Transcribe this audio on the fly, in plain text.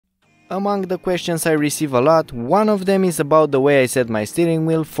Among the questions I receive a lot, one of them is about the way I set my steering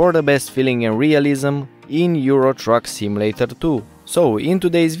wheel for the best feeling and realism in Euro Truck Simulator 2. So in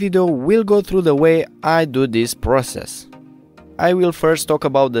today's video we'll go through the way I do this process. I will first talk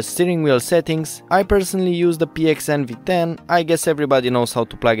about the steering wheel settings. I personally use the PXN V10. I guess everybody knows how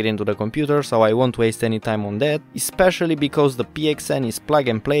to plug it into the computer, so I won't waste any time on that, especially because the PXN is plug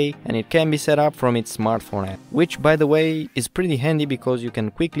and play and it can be set up from its smartphone app, which by the way is pretty handy because you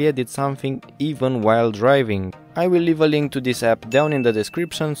can quickly edit something even while driving. I will leave a link to this app down in the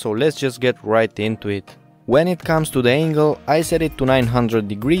description, so let's just get right into it. When it comes to the angle, I set it to 900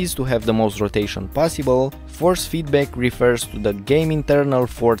 degrees to have the most rotation possible. Force feedback refers to the game internal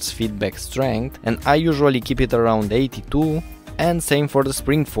force feedback strength, and I usually keep it around 82, and same for the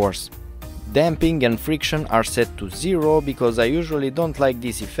spring force. Damping and friction are set to 0 because I usually don't like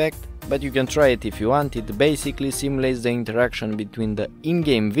this effect, but you can try it if you want. It basically simulates the interaction between the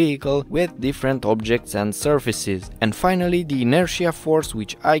in-game vehicle with different objects and surfaces. And finally the inertia force,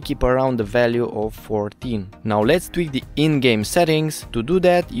 which I keep around the value of 14. Now let's tweak the in-game settings. To do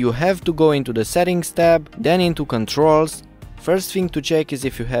that you have to go into the settings tab, then into controls. First thing to check is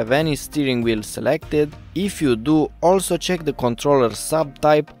if you have any steering wheel selected. If you do, also check the controller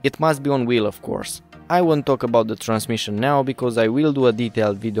subtype, it must be on wheel of course. I won't talk about the transmission now because I will do a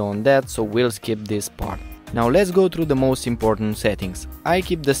detailed video on that, so we'll skip this part. Now let's go through the most important settings. I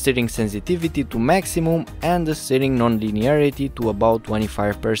keep the steering sensitivity to maximum and the steering non-linearity to about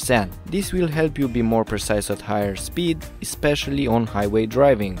 25%. This will help you be more precise at higher speed, especially on highway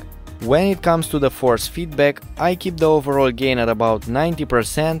driving. When it comes to the force feedback, I keep the overall gain at about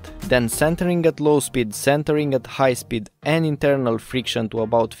 90%, then centering at low speed, centering at high speed and internal friction to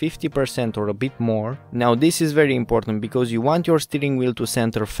about 50% or a bit more. Now this is very important because you want your steering wheel to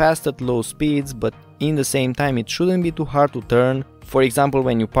center fast at low speeds, but in the same time it shouldn't be too hard to turn. For example,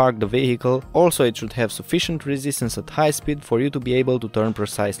 when you park the vehicle, also it should have sufficient resistance at high speed for you to be able to turn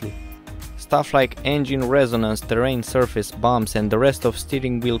precisely. Stuff like engine resonance, terrain surface bumps and the rest of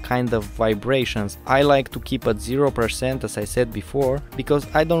steering wheel kind of vibrations I like to keep at 0% as I said before, because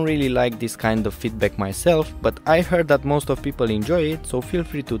I don't really like this kind of feedback myself, but I heard that most of people enjoy it, so feel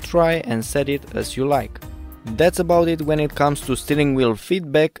free to try and set it as you like. That's about it when it comes to steering wheel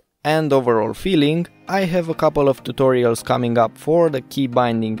feedback and overall feeling. I have a couple of tutorials coming up for the key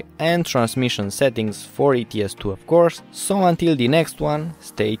binding and transmission settings for ETS2 of course, so until the next one,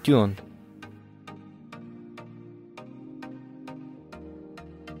 stay tuned.